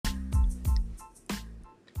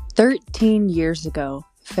13 years ago,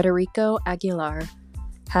 Federico Aguilar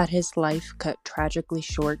had his life cut tragically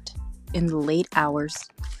short in the late hours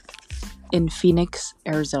in Phoenix,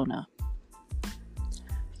 Arizona.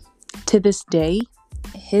 To this day,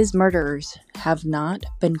 his murderers have not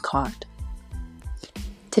been caught.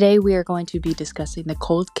 Today we are going to be discussing the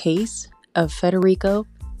cold case of Federico,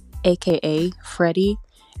 aka Freddy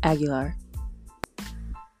Aguilar.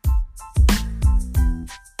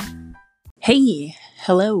 Hey,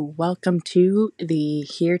 hello, welcome to the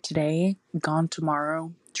Here Today, Gone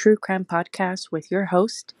Tomorrow True Crime Podcast with your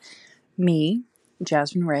host, me,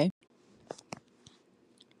 Jasmine Ray.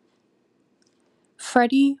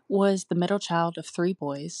 Freddy was the middle child of 3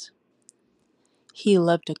 boys. He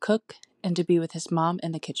loved to cook and to be with his mom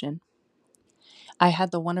in the kitchen. I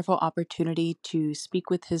had the wonderful opportunity to speak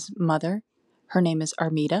with his mother. Her name is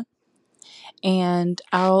Armida, and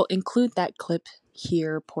I'll include that clip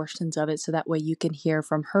here, portions of it, so that way you can hear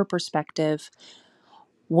from her perspective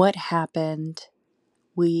what happened.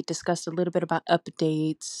 We discussed a little bit about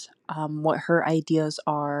updates, what her ideas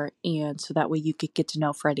are, and so that way you could get to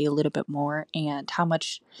know Freddy a little bit more and how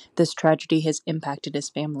much this tragedy has impacted his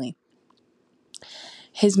family.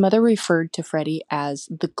 His mother referred to Freddy as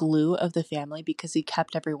the glue of the family because he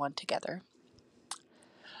kept everyone together.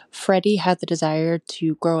 Freddy had the desire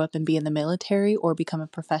to grow up and be in the military or become a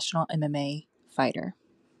professional MMA fighter.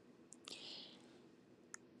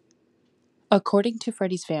 According to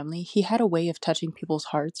Freddy's family, he had a way of touching people's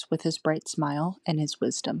hearts with his bright smile and his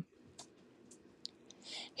wisdom.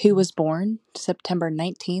 He was born September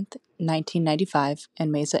 19th, 1995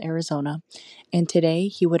 in Mesa, Arizona, and today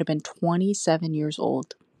he would have been 27 years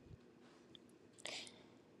old.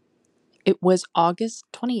 It was August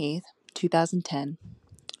 28th, 2010,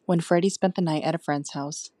 when Freddy spent the night at a friend's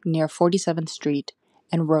house near 47th Street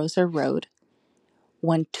and Rosa Road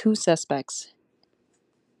when 2 suspects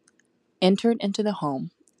entered into the home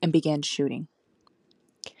and began shooting.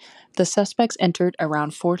 The suspects entered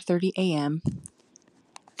around 4:30 a.m.,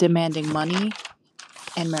 demanding money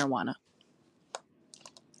and marijuana.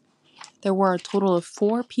 There were a total of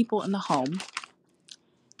 4 people in the home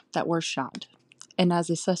that were shot, and as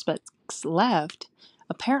the suspects left,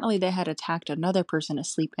 apparently they had attacked another person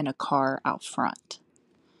asleep in a car out front.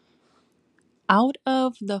 Out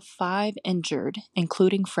of the 5 injured,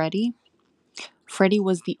 including Freddy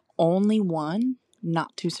was the only one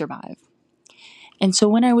not to survive. And so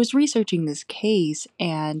when I was researching this case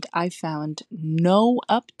and I found no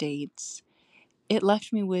updates, it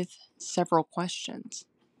left me with several questions.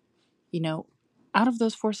 Out of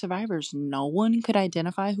those 4 survivors, no one could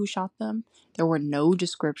identify who shot them. There were no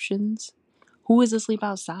descriptions. Who was asleep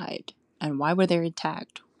outside? And why were they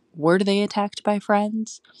attacked? Were they attacked by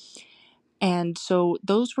friends? And so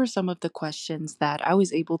those were some of the questions that I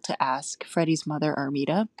was able to ask Freddy's mother,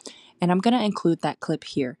 Armida, and I'm going to include that clip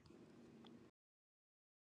here.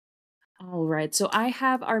 All right, so I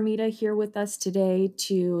have Armida here with us today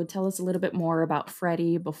to tell us a little bit more about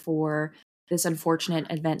Freddy before this unfortunate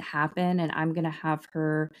event happened, and I'm going to have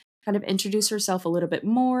her kind of introduce herself a little bit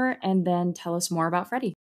more and then tell us more about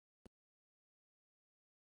Freddy.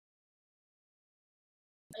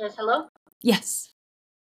 Yes, hello? Yes.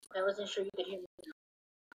 I wasn't sure you could hear me.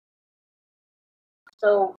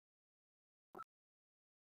 So,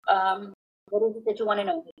 what is it that you want to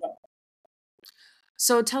know?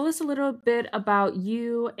 So tell us a little bit about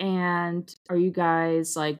you, and are you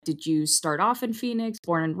guys did you start off in Phoenix,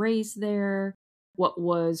 born and raised there? What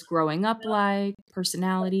was growing up like,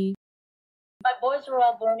 personality? My boys were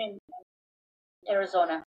all born in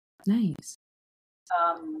Arizona. Nice.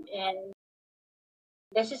 And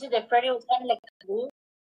let's just say that Freddie was kind of like the glue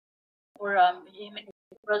for him and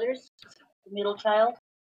his brothers, the middle child.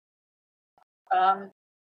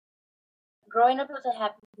 Growing up as a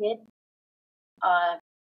happy kid,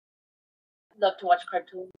 loved to watch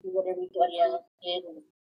cartoons, do what everybody else did. And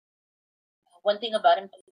one thing about him,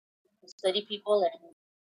 he study people and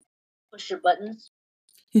push your buttons.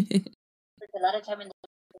 There's a lot of time in the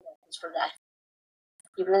office for that.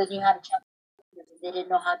 He really knew how to jump. They didn't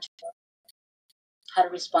know how to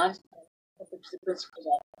respond to the principal's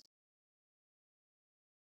office.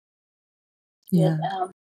 Yeah.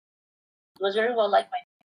 Was very well liked by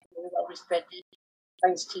very well respected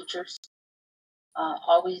by his teachers.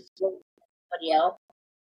 Always looked everybody out.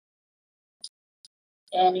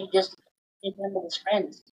 And he just did one with his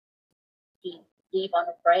friends. He'd leave on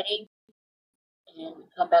a Friday and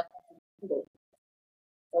come back on Monday.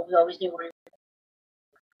 So we always knew where he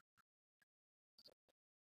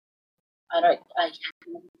was. I can't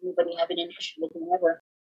remember anybody having an issue with him ever.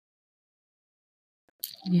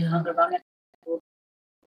 Yeah. Hung around it.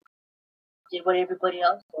 did what everybody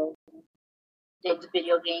else did. Played the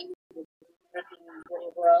video games, working and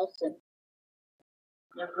whatever else, and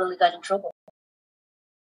never really got in trouble.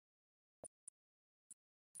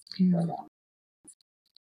 Yeah. But,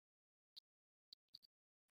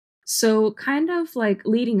 So, kind of like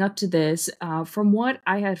leading up to this, from what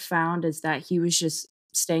I had found, is that he was just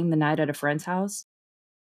staying the night at a friend's house.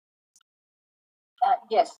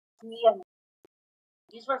 yes,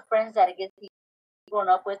 these were friends that I guess he grown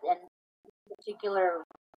up with, and particular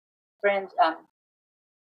friends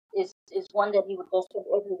is one that he would go spend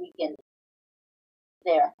every weekend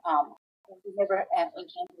there. And we never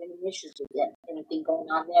encountered any issues with them, anything going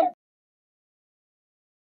on there.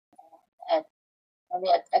 At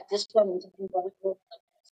at this point in time, we were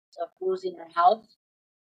of losing our house.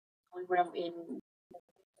 We were in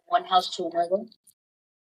one house to another.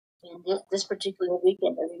 And this particular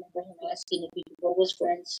weekend, I remember him asking if he could go with his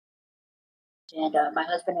friends. And my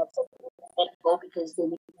husband had said, let him go because they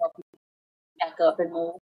need to help him pack up and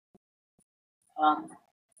move.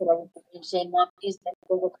 But I remember him saying, Mom, please let me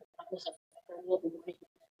go with her. I was like,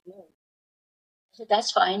 I said,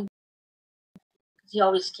 that's fine. Because he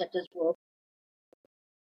always kept his word.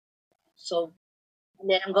 So I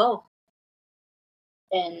let him go.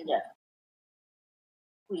 And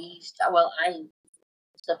I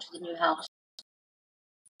stepped to the new house.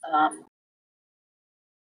 It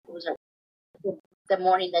was the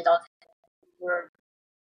morning that we were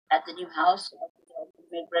at the new house. We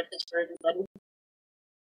made breakfast for everybody.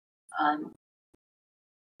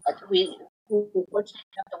 We were fortunate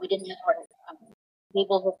enough that we didn't have our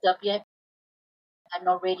cable hooked up yet. Had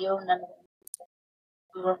no radio, none of it.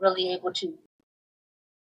 We weren't really able to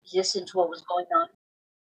listen to what was going on.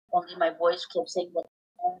 Only my voice kept saying that the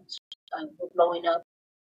phones were blowing up,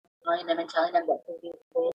 calling them and telling them that they were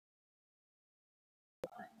dead.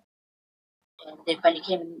 And they finally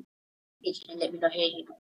came and let me know, hey,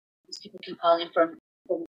 these people keep calling from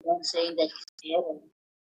saying that he's dead, and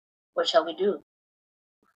what shall we do?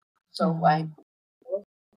 So I got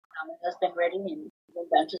my husband ready and went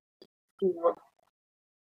down to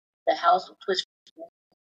the house with twist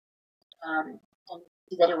and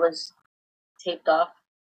see that it was taped off,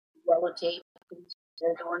 yellow tape.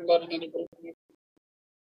 They weren't letting anybody in.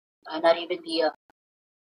 Not even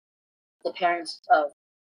the parents of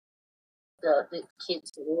the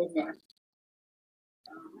kids that were in there.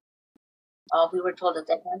 We were told at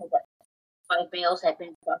that time that 5 males had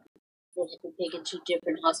been taken to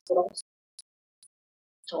different hospitals.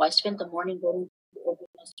 So I spent the morning going to every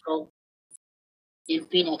hospital in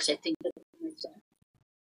Phoenix, I think,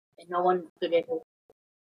 and no one could ever,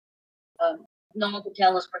 no one could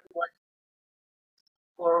tell us where he was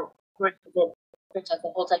or where he lived.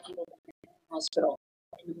 The whole time he was in the hospital.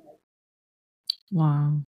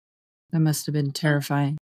 Wow. That must have been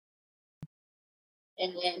terrifying.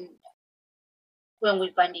 And then when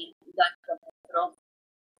we finally got to the hospital,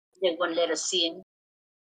 they wouldn't let us see him,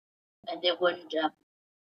 and they wouldn't.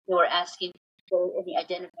 They were asking for any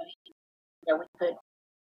identifying that we could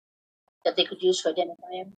that they could use to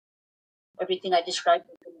identify him. Everything I described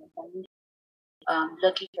was in the phone.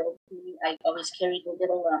 Lucky for me, I always carried the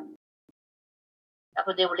little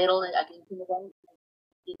when they were little, I can see them.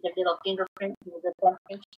 Their little fingerprint, the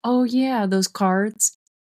thumbprint. Oh yeah, those cards.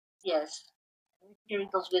 Yes, I carried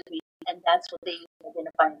those with me, and that's what they used to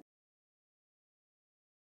identify him.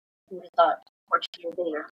 Who would have thought 14 years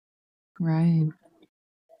later? Right.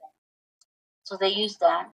 So they used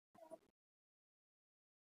that,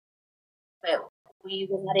 but we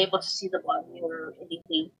were not able to see the body or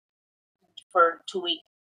anything for 2 weeks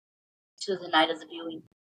to the night of the viewing.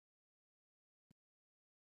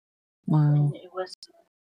 Wow. And it was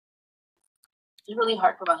really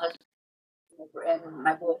hard for my husband and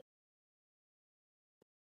my boy.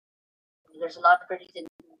 There's a lot of Freddys in the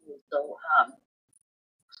movie, so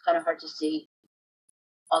it's kind of hard to see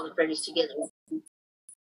all the Freddys together,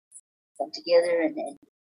 and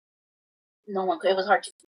no one could. It was hard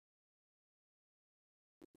to.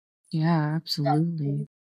 Yeah, absolutely.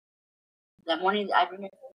 That morning, I remember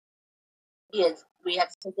we had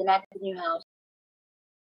something at the new house.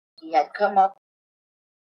 He had come up,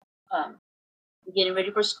 getting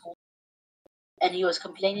ready for school, and he was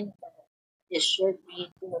complaining that his shirt being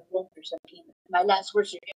full of lint or something. My last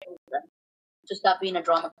words to stop being a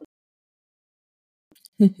drama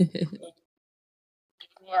queen.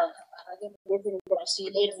 Yeah, I didn't live it, but I'll see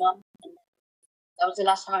you later, Mom. And that was the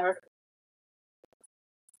last time I heard.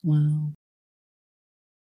 Wow.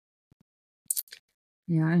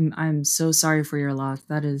 Yeah, I'm so sorry for your loss.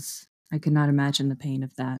 That is, I could not imagine the pain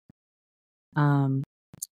of that.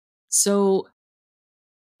 So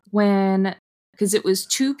when Because it was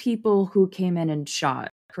two people who came in and shot,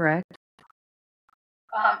 correct?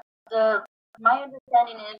 My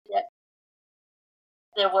understanding is that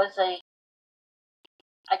there was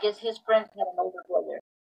I guess his friend had an older brother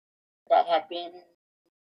that had been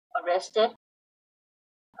arrested.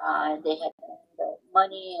 They had the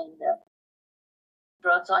money and the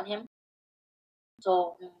drugs on him.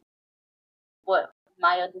 So what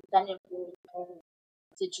my understanding of the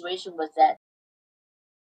situation was that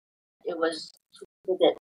it was people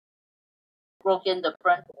that broke in the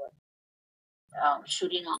front door,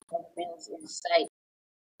 shooting off the males inside.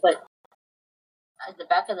 But at the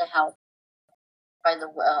back of the house, by the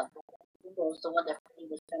windows, the one that he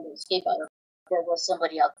was trying to escape out of, there was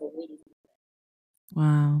somebody out there waiting.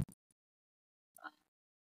 Wow.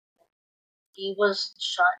 He was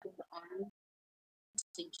shot in the arm, I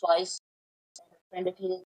think twice. And a friend of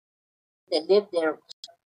his that lived there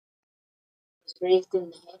was raised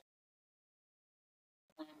in the head.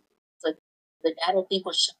 Um, the, the dad, I think,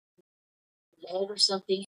 was shot in the leg or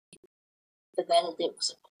something. The guy that did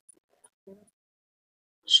was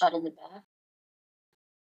shot in the back.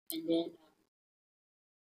 And then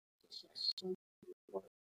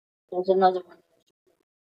there's another one.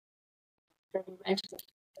 Freddy Ranch,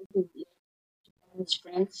 his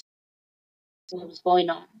friends. What was going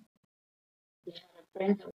on? They had a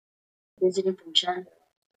friend that was visiting from China.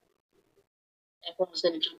 Everyone was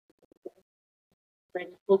going to jump.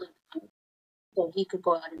 Freddy pulled him out so he could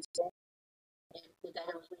go out instead. And the guy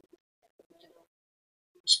that was waiting at the window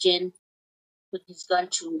reached in with his gun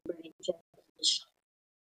to Freddy and shot.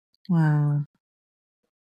 Wow.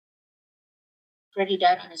 Freddy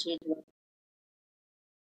died on his way to work.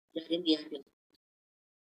 Died in the ambulance.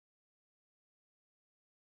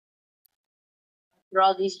 After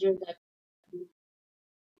all these years, I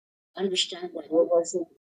understand that it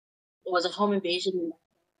was a home invasion and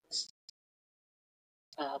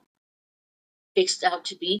uh, fixed out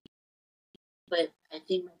to be. But I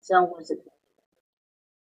think my son was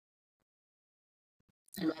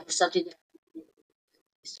and that is something that.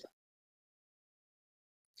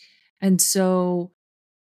 And so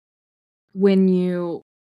when you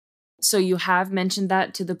have mentioned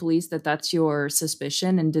that to the police that that's your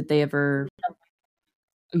suspicion, and did they ever?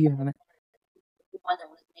 Oh, you haven't. The one that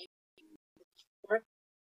was named before,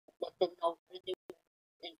 let them know where they were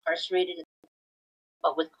incarcerated,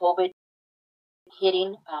 but with COVID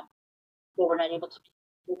hitting, they were not able to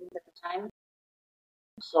be at the time.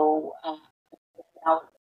 So now,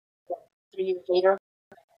 3 years later,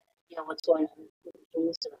 you know what's going on with the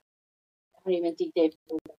police. I don't even think they've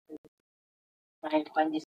trying to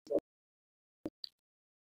find these people.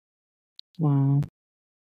 Wow.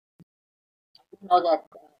 I know that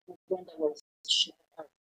my friend that was shot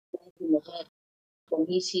in the head. When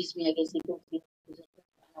he sees me, I guess he thinks me. I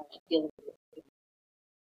know I feel it.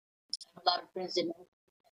 I have a lot of friends that know.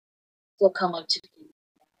 They'll come up to me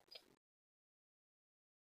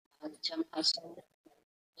and tell me how sorry.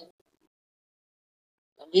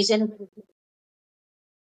 He's in a better place.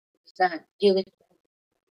 He's not healing.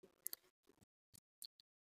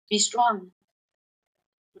 Be strong.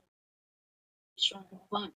 Be strong. Move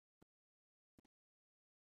on.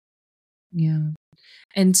 Yeah.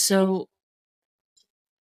 And so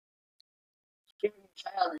You're a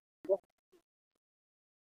child.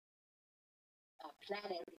 And plan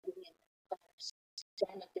everything and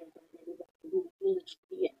stand up there and do what you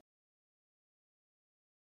be and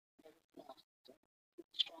everything else. So be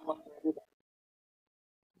strong for everybody.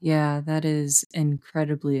 yeah, that is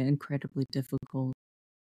incredibly, incredibly difficult.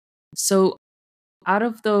 So out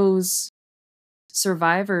of those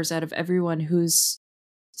survivors, out of everyone who's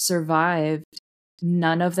survived,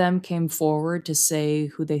 none of them came forward to say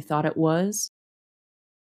who they thought it was?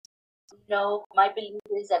 No, my belief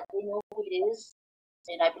is that they know who it is,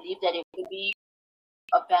 and I believe that it could be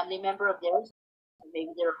a family member of theirs. And maybe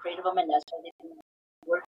they're afraid of them, and that's why they didn't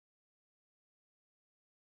work.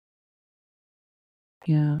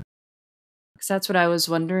 Yeah. Because that's what I was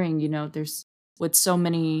wondering. There's with so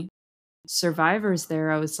many survivors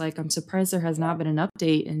there, I was like, I'm surprised there has not been an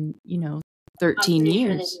update in, I'm 13 pretty sure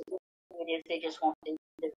years. that it is. They just won't.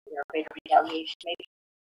 They're afraid of retaliation, maybe.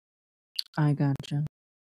 I gotcha.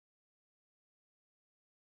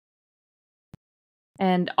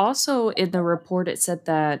 And also in the report, it said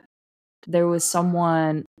that there was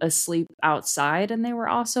someone asleep outside and they were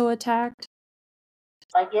also attacked.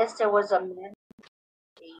 I guess there was a man,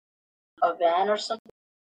 a van or something,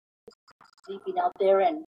 sleeping out there,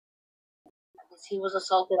 and I guess he was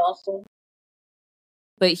assaulted also.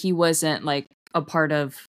 But he wasn't like a part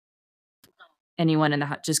of anyone in the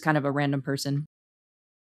house, just kind of a random person.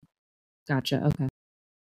 Gotcha. Okay.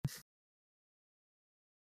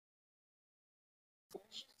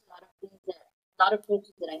 things that, a lot of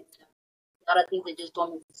approaches that I have, a lot of things that just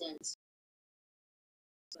don't make sense.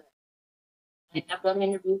 But I have done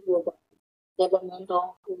interviews with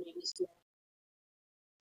Telemundo, Televisa,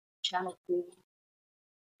 Channel 3,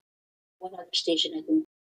 one other station, I think.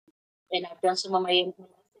 And I've done some of my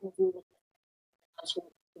interviews with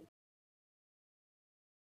household.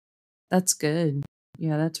 That's good.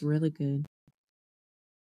 Yeah, that's really good.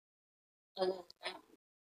 Other than that,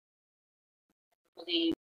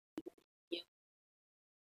 really, yeah.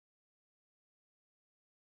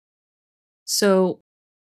 So,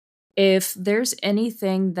 if there's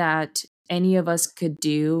anything that any of us could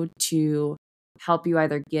do to help you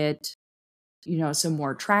either get, some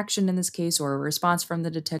more traction in this case or a response from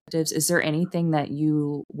the detectives, is there anything that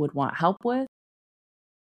you would want help with?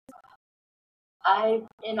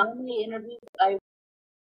 In all my interviews, I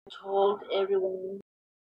told everyone,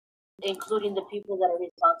 including the people that are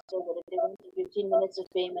responsible, that if they want the 15 minutes of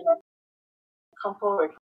fame and come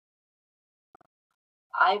forward,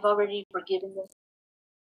 I've already forgiven them.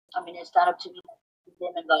 I mean, it's not up to me, it's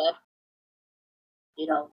them and God. You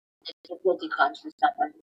know, it's a guilty conscience, not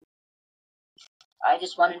mine. I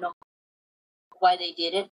just want to know why they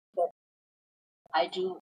did it, but I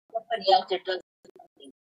do. Somebody out there does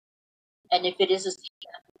something, and if it is a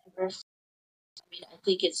universe, I mean, I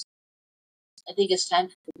think it's time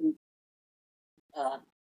to uh,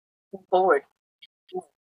 move forward.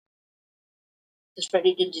 Because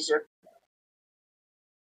Freddie didn't deserve.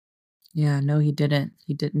 Yeah, no, he didn't.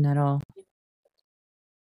 He didn't at all. He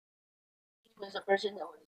was a person that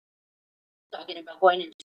was talking about going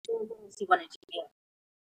into business. He wanted to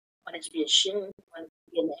be a sheriff. He wanted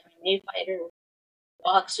to be an MMA fighter,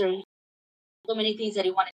 boxer. So many things that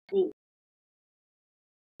he wanted to do,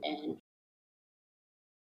 and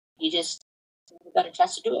he just never got a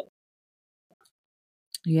chance to do it.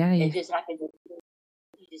 Yeah, It just happened.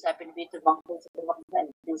 He just happened to be at the wrong place at the wrong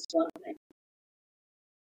time. This wrong time.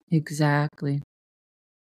 exactly.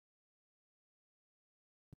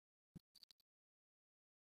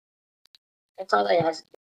 That's all I ask.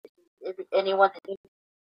 Anyone that needs,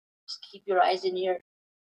 just keep your eyes and ears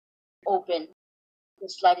open. The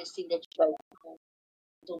slightest thing that you guys do,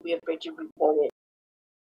 don't be afraid to report it.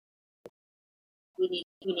 We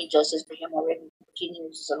need justice for him already. 15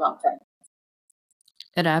 years is a long time.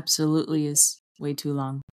 It absolutely is way too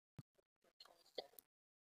long.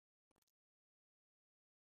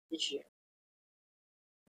 This year.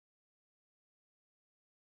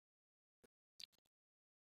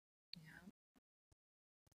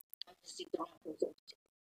 I just think the wrong person.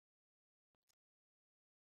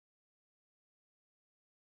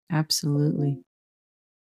 Absolutely.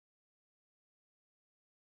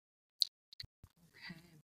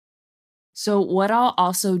 So, what I'll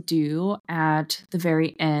also do at the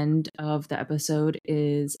very end of the episode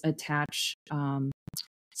is attach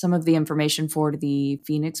some of the information for the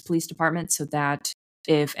Phoenix Police Department so that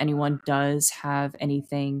if anyone does have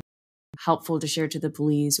anything helpful to share to the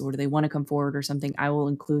police or do they want to come forward or something, I will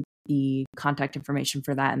include the contact information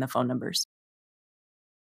for that and the phone numbers.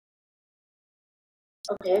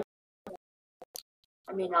 Okay.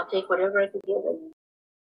 I mean, I'll take whatever I can get. And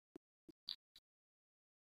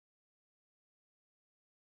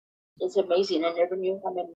it's amazing. I never knew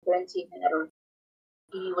how many friends he had, or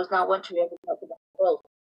he was not one to ever talk about the world.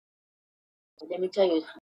 But let me tell you,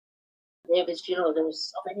 the day of his funeral, there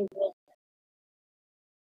was so many friends.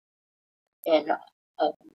 And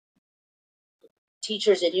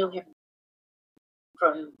teachers that knew him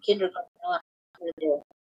from kindergarten on. And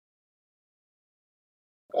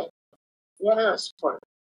he had a lot of support.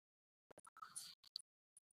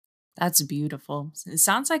 That's beautiful. It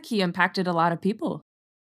sounds like he impacted a lot of people.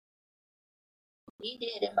 He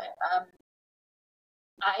did. And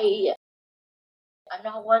I'm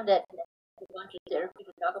not one that went to therapy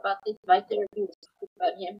to talk about this. My therapy was talking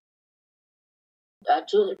about him to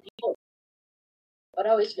other people. But I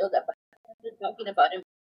always feel that by talking about him,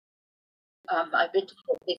 I've been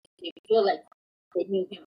told that they feel like they knew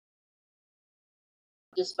him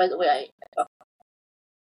just by the way I talk.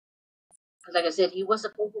 Because, like I said, he was a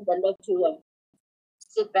person that loved to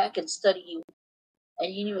sit back and study you,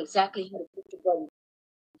 and he knew exactly how to put your button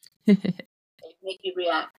and make you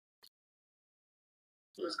react.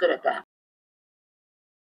 He was good at that.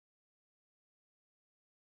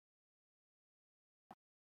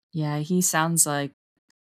 Yeah, he sounds like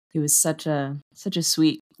he was such a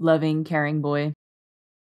sweet, loving, caring boy.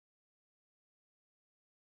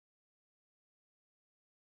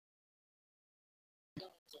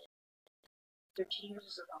 13 years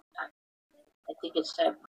is a long time. I think it's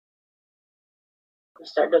time to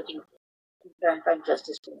start looking and try and find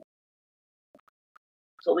justice for him.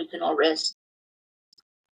 so we can all rest.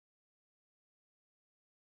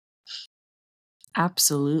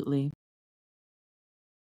 Absolutely.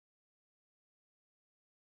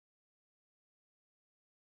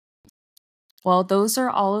 Well, those are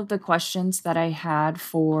all of the questions that I had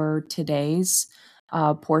for today's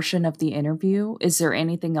portion of the interview. Is there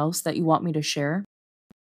anything else that you want me to share?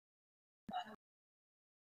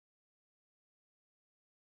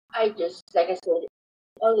 I just, like I said,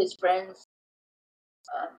 all his friends,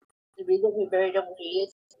 the reason we buried him where he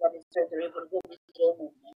is that his friends are able to go visit him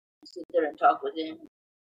and sit there and talk with him.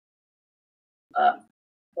 But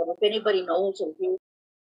if anybody knows or hears,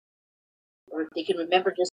 or if they can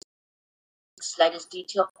remember just the slightest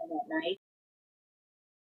detail from that night,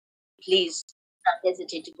 please not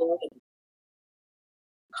hesitate to go and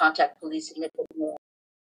contact police and let them know.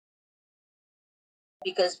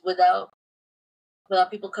 Because without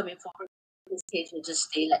people coming forward, this case will just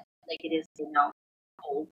stay like it is now.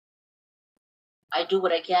 Cold. I do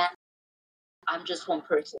what I can. I'm just one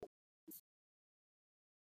person.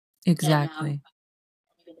 Exactly. And I'm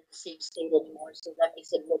even in the same state anymore, so that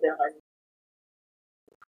makes it a little bit harder.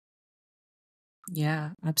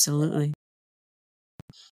 Yeah, absolutely.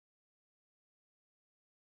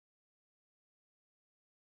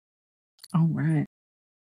 All right.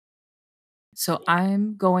 So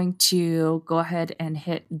I'm going to go ahead and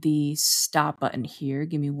hit the stop button here.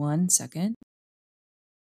 Give me 1 second.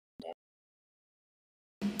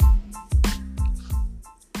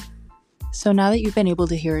 So now that you've been able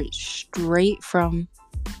to hear it straight from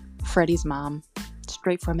Freddy's mom,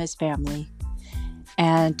 straight from his family,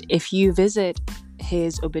 and if you visit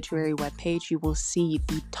his obituary webpage, you will see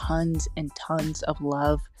the tons and tons of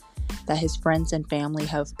love that his friends and family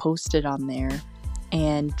have posted on there,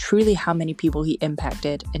 and truly how many people he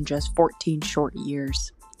impacted in just 14 short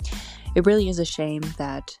years. It really is a shame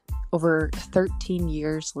that over 13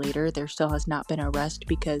 years later, there still has not been an arrest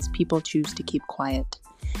because people choose to keep quiet.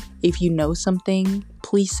 If you know something,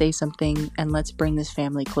 please say something and let's bring this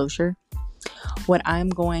family closure. What I'm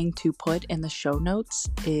going to put in the show notes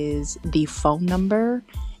is the phone number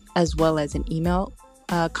as well as an email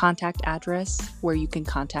contact address where you can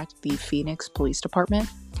contact the Phoenix Police Department.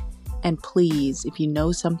 And please, if you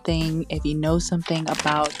know something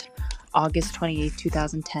about August 28,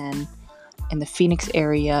 2010 in the Phoenix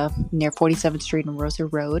area near 47th Street and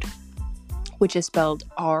Roser Road, which is spelled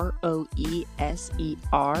Roeser.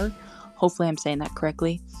 Hopefully I'm saying that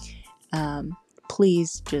correctly.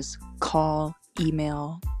 Please just call,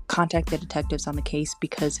 email, contact the detectives on the case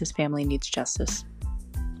because his family needs justice.